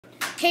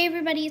Hey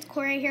everybody, it's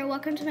Cora here.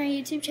 Welcome to my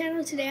YouTube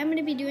channel. Today I'm going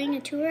to be doing a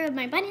tour of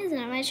my bunnies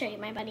and I'm going to show you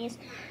my bunnies.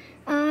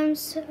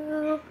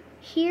 So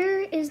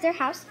here is their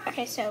house.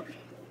 Okay, so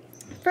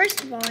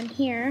first of all in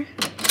here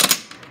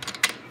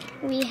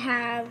we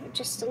have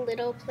just a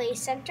little play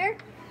center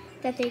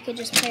that they could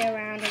just play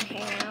around and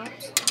hang out.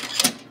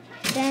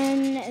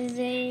 Then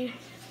they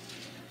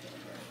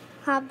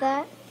have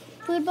that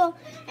food bowl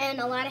and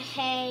a lot of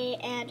hay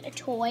and a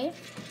toy.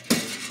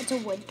 It's a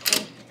wood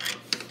toy.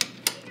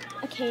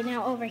 Okay,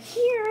 now over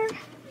here,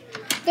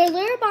 their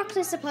litter box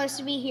is supposed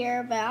to be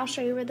here, but I'll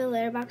show you where the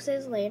litter box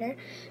is later.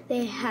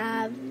 They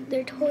have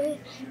their toy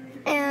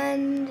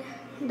and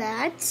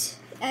that.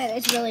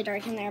 It's really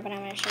dark in there, but I'm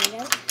going to show you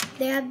guys.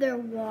 They have their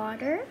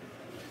water.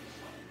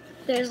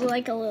 There's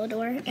like a little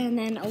door. And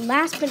then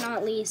last but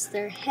not least,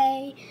 their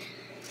hay.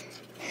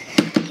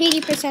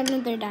 80%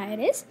 of their diet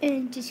is.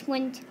 And just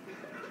went.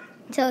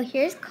 So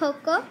here's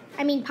popcorn.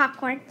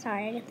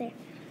 Sorry, I got their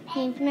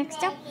names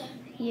mixed up.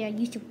 Yeah,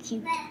 you're so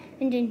cute.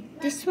 And then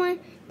this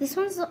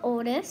one's the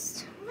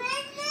oldest.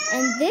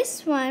 And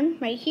this one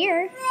right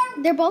here,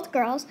 they're both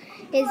girls,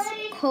 is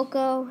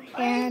Coco.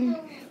 And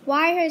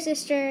why her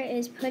sister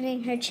is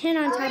putting her chin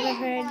on top of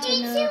her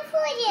to know.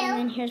 And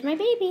then here's my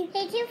baby.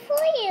 Thank you for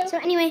you. So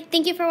anyway,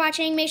 thank you for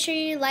watching. Make sure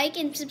you like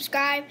and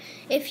subscribe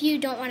if you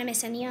don't want to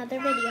miss any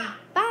other video.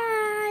 Bye.